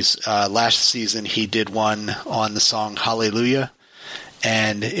series. Last season, he did one on the song Hallelujah,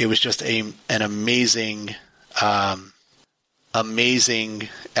 and it was just an amazing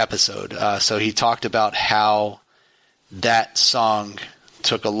episode. So he talked about how that song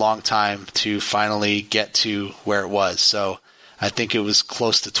took a long time to finally get to where it was. So I think it was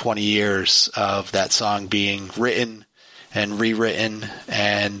close to 20 years of that song being written and rewritten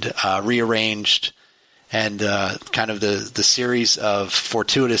and rearranged, and kind of the series of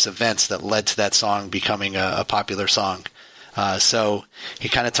fortuitous events that led to that song becoming a popular song. So he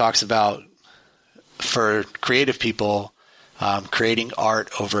kind of talks about, for creative people, creating art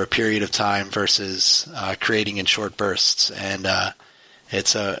over a period of time versus creating in short bursts. And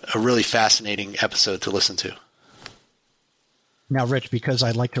it's a really fascinating episode to listen to. Now, Rich, because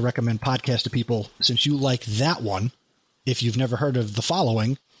I'd like to recommend podcasts to people, since you like that one, if you've never heard of the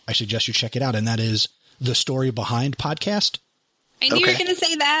following, I suggest you check it out. And that is The Story Behind Podcast. I knew you were going to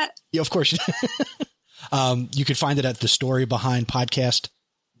say that. Yeah, of course. You can find it at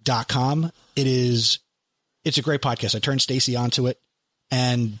thestorybehindpodcast.com. It's a great podcast. I turned Stacy onto it,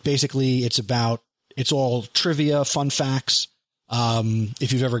 and basically it's all trivia, fun facts.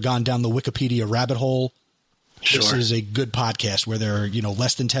 If you've ever gone down the Wikipedia rabbit hole, Sure. This is a good podcast where they're,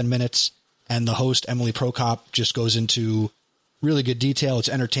 less than 10 minutes, and the host, Emily Prokop, just goes into really good detail. It's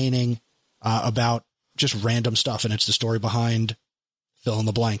entertaining, about just random stuff, and it's the story behind fill in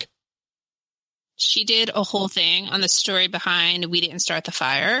the blank. She did a whole thing on the story behind We Didn't Start the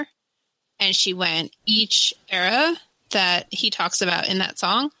Fire, and she went each era that he talks about in that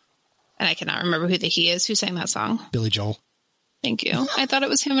song, and I cannot remember who the he is who sang that song. Billy Joel. Thank you. I thought it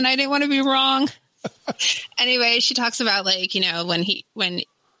was him, and I didn't want to be wrong. Anyway, she talks about, like, when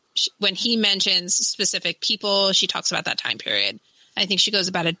he mentions specific people, she talks about that time period. I think she goes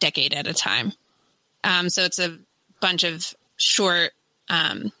about a decade at a time. So it's a bunch of short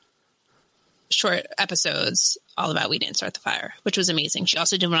episodes all about We Didn't Start the Fire, which was amazing. She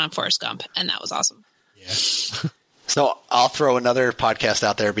also did one on Forrest Gump, and that was awesome. Yeah. So I'll throw another podcast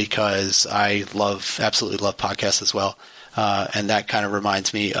out there because I absolutely love podcasts as well. And that kind of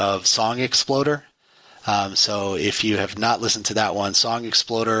reminds me of Song Exploder. So if you have not listened to that one, Song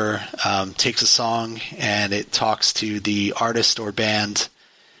Exploder takes a song and it talks to the artist or band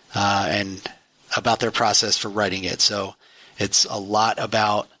and about their process for writing it. So it's a lot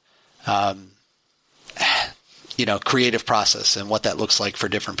about creative process and what that looks like for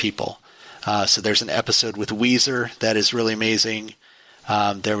different people. So there's an episode with Weezer that is really amazing.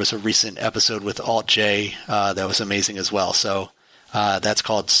 There was a recent episode with Alt J that was amazing as well. So that's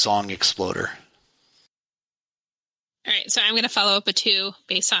called Song Exploder. All right, so I'm going to follow up with 2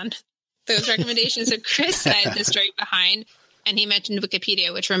 based on those recommendations. So Chris said The Story Behind, and he mentioned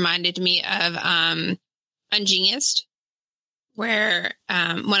Wikipedia, which reminded me of Ungeniused, where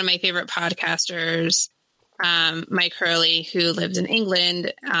one of my favorite podcasters, Mike Hurley, who lives in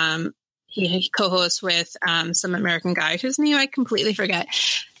England, he co-hosts with some American guy whose name I completely forget.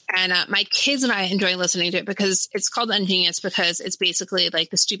 And my kids and I enjoy listening to it because it's called Ungenius, because it's basically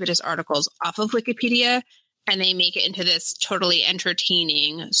like the stupidest articles off of Wikipedia, and they make it into this totally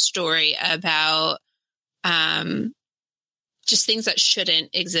entertaining story about just things that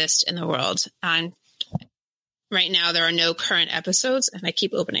shouldn't exist in the world. And right now there are no current episodes, and I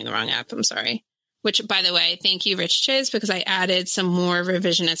keep opening the wrong app. I'm sorry. Which, by the way, thank you, Rich Chiz, because I added some more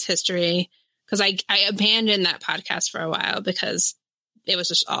revisionist history, because I abandoned that podcast for a while because it was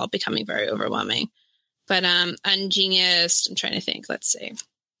just all becoming very overwhelming. But Ungeniused, I'm trying to think. Let's see.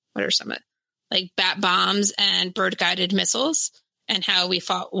 What are some of like bat bombs and bird-guided missiles and how we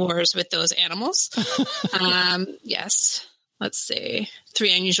fought wars with those animals. Yes. Let's see.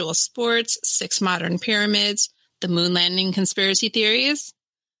 3 Unusual Sports, 6 Modern Pyramids, the moon landing conspiracy theories,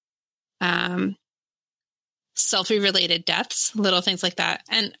 selfie-related deaths, little things like that.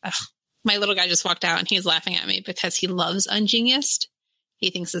 And my little guy just walked out and he's laughing at me because he loves Ungeniused. He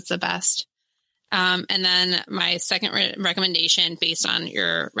thinks it's the best. And then my second recommendation, based on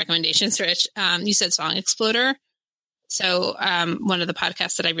your recommendations, Rich, you said Song Exploder. So one of the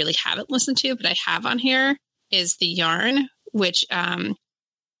podcasts that I really haven't listened to, but I have on here, is The Yarn, which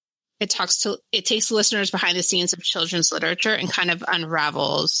it takes listeners behind the scenes of children's literature and kind of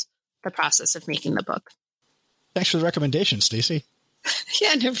unravels the process of making the book. Thanks for the recommendation, Stacy.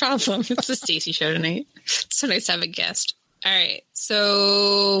 Yeah, no problem. It's the Stacy show tonight. So nice to have a guest. All right.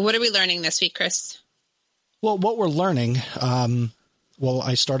 So what are we learning this week, Chris? Well, what we're learning,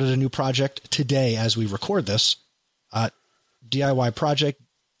 I started a new project today as we record this. DIY project,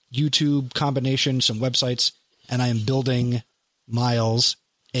 YouTube combination, some websites, and I am building Miles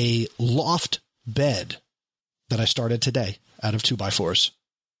a loft bed that I started today out of 2x4s.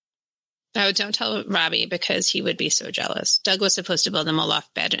 Oh, don't tell Robbie because he would be so jealous. Doug was supposed to build him a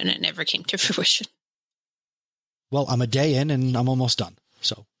loft bed and it never came to fruition. Well, I'm a day in and I'm almost done.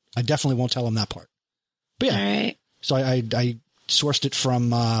 So I definitely won't tell him that part. But yeah, all right. So I sourced it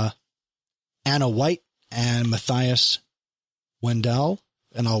from Anna White and Matthias Wendell,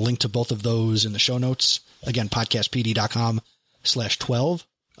 and I'll link to both of those in the show notes. Again, podcastpd.com/12.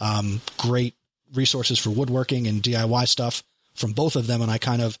 Great resources for woodworking and DIY stuff from both of them, and I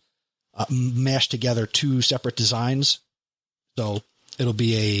kind of mashed together two separate designs. So it'll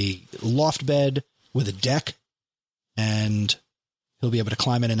be a loft bed with a deck, and he'll be able to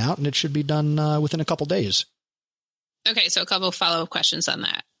climb in and out, and it should be done within a couple days. Okay, so a couple of follow-up questions on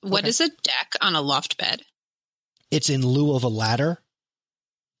that. What is a deck on a loft bed? It's in lieu of a ladder.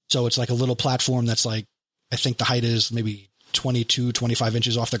 So it's like a little platform that's like, I think the height is maybe 22, 25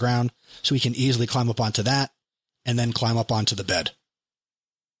 inches off the ground. So he can easily climb up onto that and then climb up onto the bed.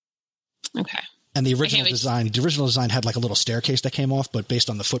 Okay. And the original design had like a little staircase that came off, but based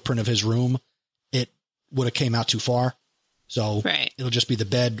on the footprint of his room, it would have came out too far. So It'll just be the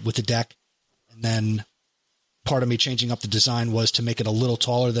bed with the deck. And then part of me changing up the design was to make it a little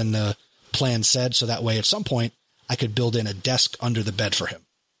taller than the plan said. So that way at some point I could build in a desk under the bed for him.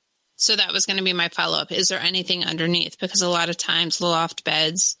 So that was going to be my follow-up. Is there anything underneath? Because a lot of times the loft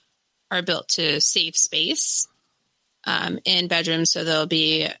beds are built to save space in bedrooms. So there'll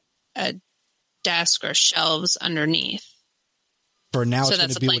be a desk or shelves underneath. For now, it's going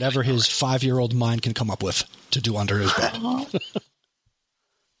to be whatever his 5-year-old mind can come up with to do under his bed.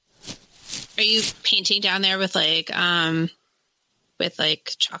 Are you painting down there with like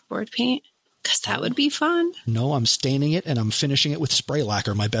chalkboard paint? Because that would be fun. No, I'm staining it and I'm finishing it with spray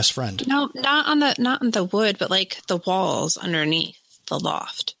lacquer, my best friend. No, not on the wood, but like the walls underneath the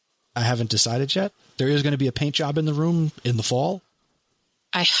loft. I haven't decided yet. There is going to be a paint job in the room in the fall.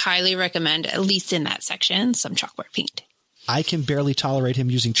 I highly recommend, at least in that section, some chalkboard paint. I can barely tolerate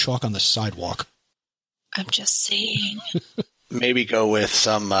him using chalk on the sidewalk. I'm just saying. Maybe go with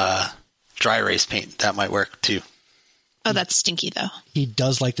some dry erase paint. That might work too. Oh, that's stinky though. He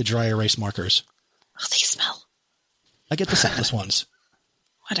does like the dry erase markers. Oh, they smell. I get the scentless ones.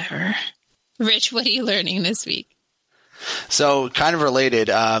 Whatever. Rich, what are you learning this week? So kind of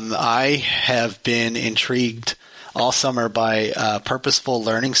related, I have been intrigued all summer by purposeful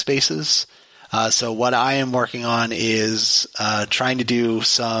learning spaces. So what I am working on is trying to do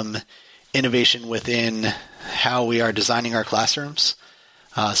some innovation within how we are designing our classrooms.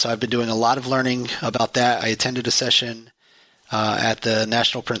 So I've been doing a lot of learning about that. I attended a session at the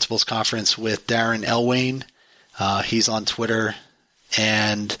National Principals Conference with Darren Elwain. He's on Twitter.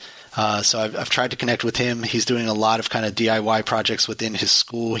 And so I've tried to connect with him. He's doing a lot of kind of DIY projects within his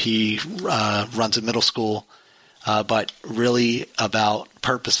school. He runs a middle school, but really about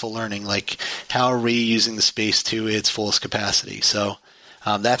purposeful learning, like how are we using the space to its fullest capacity. So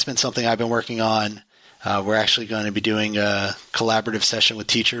that's been something I've been working on. We're actually going to be doing a collaborative session with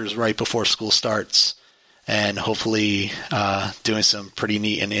teachers right before school starts and hopefully doing some pretty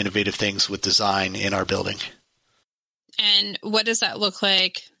neat and innovative things with design in our building. And what does that look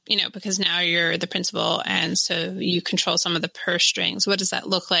like? You know, because now you're the principal and so you control some of the purse strings. What does that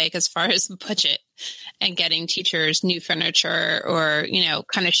look like as far as budget and getting teachers new furniture or, you know,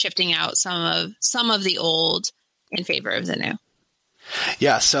 kind of shifting out some of the old in favor of the new?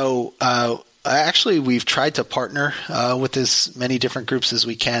 Yeah. So, actually, we've tried to partner with as many different groups as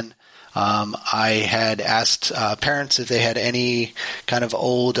we can. I had asked parents if they had any kind of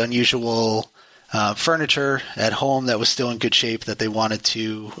old, unusual furniture at home that was still in good shape that they wanted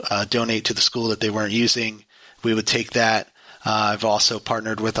to donate to the school that they weren't using. We would take that. I've also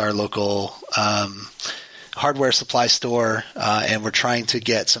partnered with our local hardware supply store, and we're trying to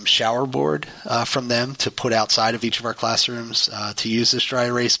get some shower board from them to put outside of each of our classrooms to use as dry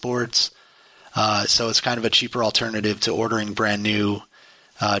erase boards. So it's kind of a cheaper alternative to ordering brand new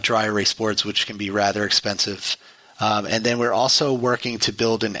dry erase boards, which can be rather expensive. And then we're also working to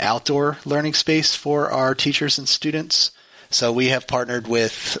build an outdoor learning space for our teachers and students. So we have partnered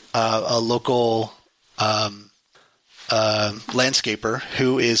with a local landscaper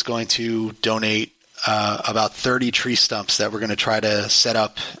who is going to donate about 30 tree stumps that we're going to try to set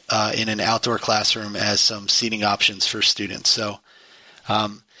up in an outdoor classroom as some seating options for students. So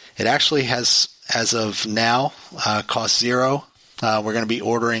it actually has, as of now, cost zero. We're going to be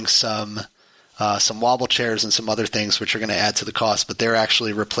ordering some wobble chairs and some other things which are going to add to the cost, but they're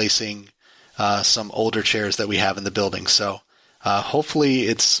actually replacing some older chairs that we have in the building. So hopefully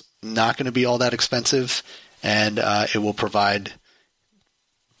it's not going to be all that expensive, and it will provide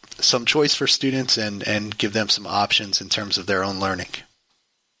some choice for students and give them some options in terms of their own learning.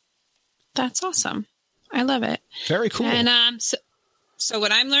 That's awesome. I love it. Very cool. And so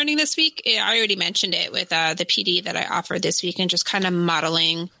what I'm learning this week, I already mentioned it with the PD that I offered this week, and just kind of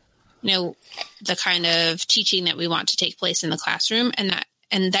modeling, the kind of teaching that we want to take place in the classroom.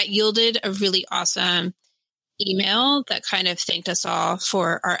 And that yielded a really awesome email that kind of thanked us all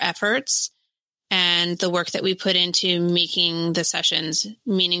for our efforts and the work that we put into making the sessions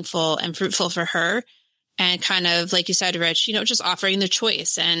meaningful and fruitful for her. And kind of, like you said, Rich, just offering the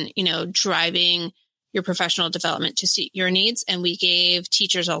choice and, driving your professional development to suit your needs. And we gave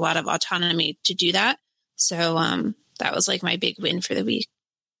teachers a lot of autonomy to do that. So that was like my big win for the week.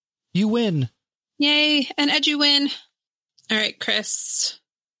 You win. Yay. An edu win. All right, Chris,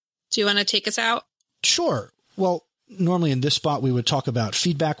 do you want to take us out? Sure. Well, normally in this spot, we would talk about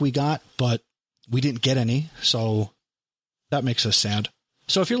feedback we got, but we didn't get any. So that makes us sad.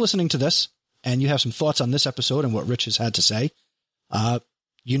 So if you're listening to this and you have some thoughts on this episode and what Rich has had to say,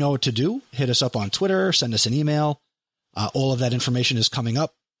 you know what to do. Hit us up on Twitter, send us an email. All of that information is coming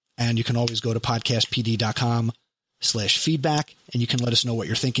up, and you can always go to podcastpd.com/feedback, and you can let us know what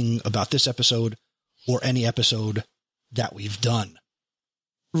you're thinking about this episode or any episode that we've done.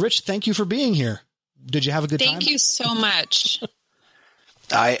 Rich, thank you for being here. Did you have a good time? Thank you so much.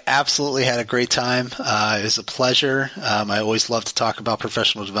 I absolutely had a great time. It was a pleasure. I always love to talk about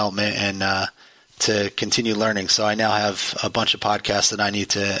professional development and to continue learning. So I now have a bunch of podcasts that I need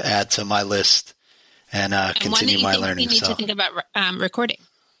to add to my list and continue my learning. You need to think about recording.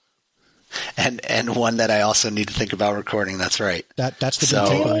 And one that I also need to think about recording. That's right. That's the big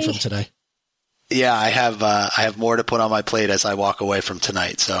takeaway from today. Yeah, I have more to put on my plate as I walk away from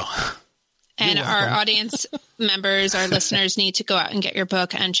tonight. So. And our audience members, our listeners, need to go out and get your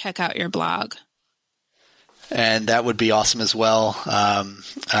book and check out your blog. And that would be awesome as well. I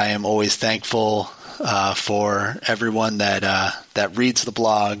am always thankful for everyone that reads the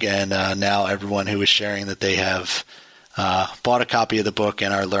blog, and now everyone who is sharing that they have bought a copy of the book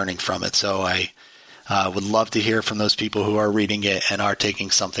and are learning from it. So I would love to hear from those people who are reading it and are taking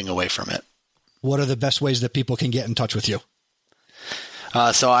something away from it. What are the best ways that people can get in touch with you?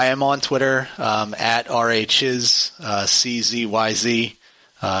 So I am on Twitter at RHIZ, CZYZ,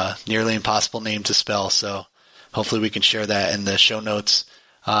 nearly impossible name to spell. So hopefully we can share that in the show notes.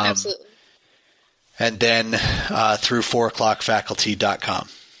 Absolutely. And then through 4o'clockfaculty.com.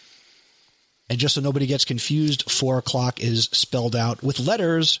 And just so nobody gets confused, 4 o'clock is spelled out with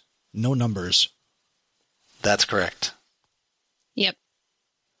letters, no numbers. That's correct. Yep.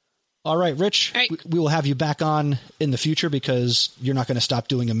 All right, Rich, all right. We will have you back on in the future because you're not going to stop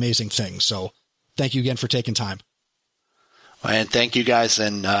doing amazing things. So thank you again for taking time. And thank you guys,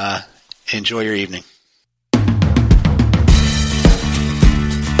 and enjoy your evening.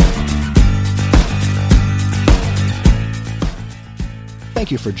 Thank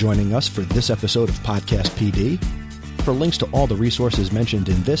you for joining us for this episode of Podcast PD. For links to all the resources mentioned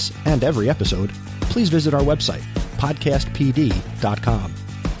in this and every episode, please visit our website, podcastpd.com.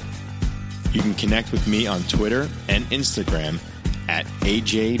 You can connect with me on Twitter and Instagram at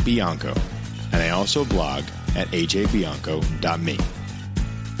AJBianco, and I also blog at ajbianco.me.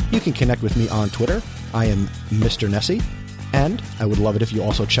 You can connect with me on Twitter. I am Mr. Nessie, and I would love it if you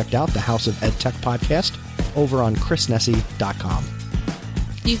also checked out the House of EdTech podcast over on chrisnessie.com.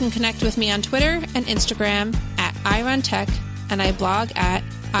 You can connect with me on Twitter and Instagram at iRunTech, and I blog at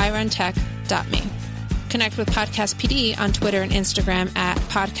iruntech.me. Connect with Podcast PD on Twitter and Instagram at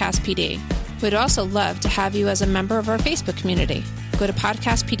podcastpd. We'd also love to have you as a member of our Facebook community. Go to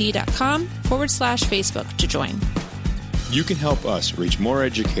podcastpd.com/Facebook to join. You can help us reach more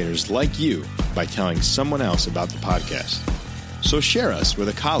educators like you by telling someone else about the podcast. So share us with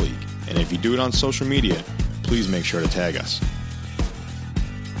a colleague, and if you do it on social media, please make sure to tag us.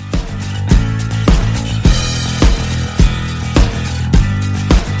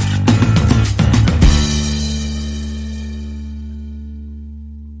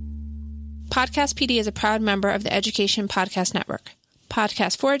 Podcast PD is a proud member of the Education Podcast Network.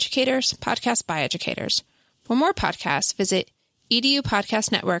 Podcast for educators, podcast by educators. For more podcasts, visit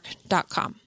edupodcastnetwork.com.